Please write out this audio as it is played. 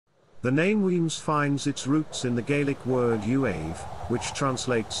The name Wemyss finds its roots in the Gaelic word uaimh, which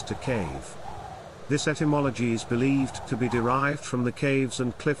translates to cave. This etymology is believed to be derived from the caves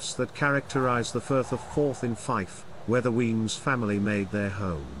and cliffs that characterize the Firth of Forth in Fife, where the Wemyss family made their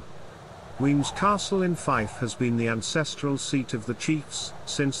home. Wemyss Castle in Fife has been the ancestral seat of the chiefs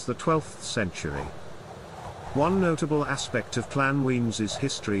since the 12th century. One notable aspect of Clan Wemyss's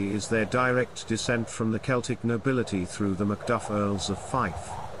history is their direct descent from the Celtic nobility through the Macduff Earls of Fife.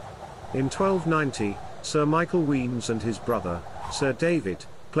 In 1290, Sir Michael Wemyss and his brother, Sir David,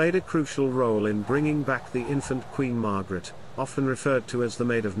 played a crucial role in bringing back the infant Queen Margaret, often referred to as the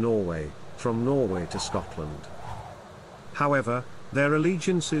Maid of Norway, from Norway to Scotland. However, their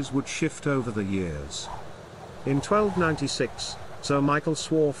allegiances would shift over the years. In 1296, Sir Michael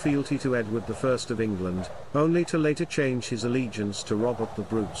swore fealty to Edward I of England, only to later change his allegiance to Robert the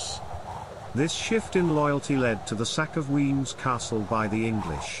Bruce. This shift in loyalty led to the sack of Wemyss Castle by the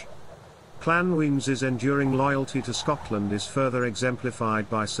English. Clan Wemyss's enduring loyalty to Scotland is further exemplified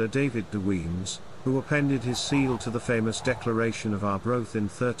by Sir David de Wemyss, who appended his seal to the famous Declaration of Arbroath in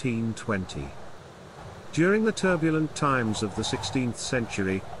 1320. During the turbulent times of the 16th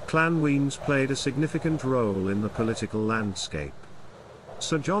century, Clan Wemyss played a significant role in the political landscape.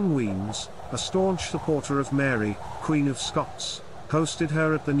 Sir John Wemyss, a staunch supporter of Mary, Queen of Scots, hosted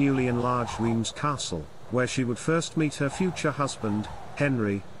her at the newly enlarged Wemyss Castle, where she would first meet her future husband,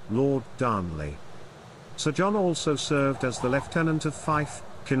 Henry, Lord Darnley. Sir John also served as the Lieutenant of Fife,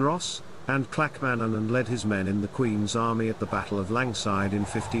 Kinross, and Clackmannan and led his men in the Queen's army at the Battle of Langside in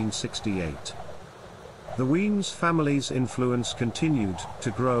 1568. The Wemyss family's influence continued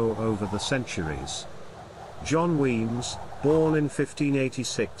to grow over the centuries. John Wemyss, born in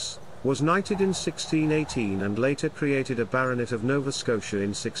 1586, was knighted in 1618 and later created a baronet of Nova Scotia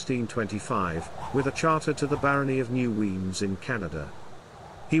in 1625, with a charter to the barony of New Wemyss in Canada.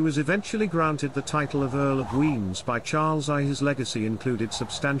 He was eventually granted the title of Earl of Wemyss by Charles I. His legacy included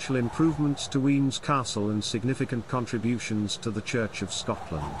substantial improvements to Wemyss Castle and significant contributions to the Church of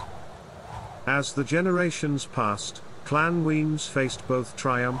Scotland. As the generations passed, Clan Wemyss faced both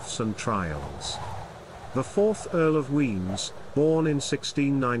triumphs and trials. The fourth Earl of Wemyss, born in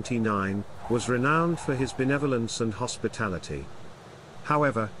 1699, was renowned for his benevolence and hospitality.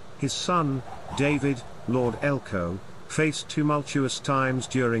 However, his son, David, Lord Elcho, faced tumultuous times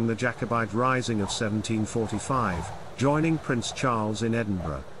during the Jacobite Rising of 1745, joining Prince Charles in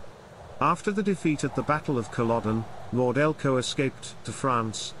Edinburgh. After the defeat at the Battle of Culloden, Lord Elcho escaped to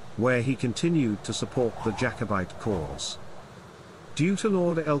France, where he continued to support the Jacobite cause. Due to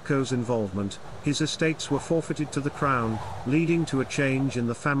Lord Elcho's involvement, his estates were forfeited to the Crown, leading to a change in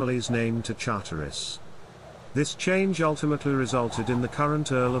the family's name to Charteris. This change ultimately resulted in the current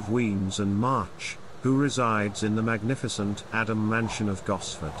Earl of Wemyss and March, who resides in the magnificent Adam Mansion of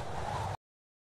Gosford.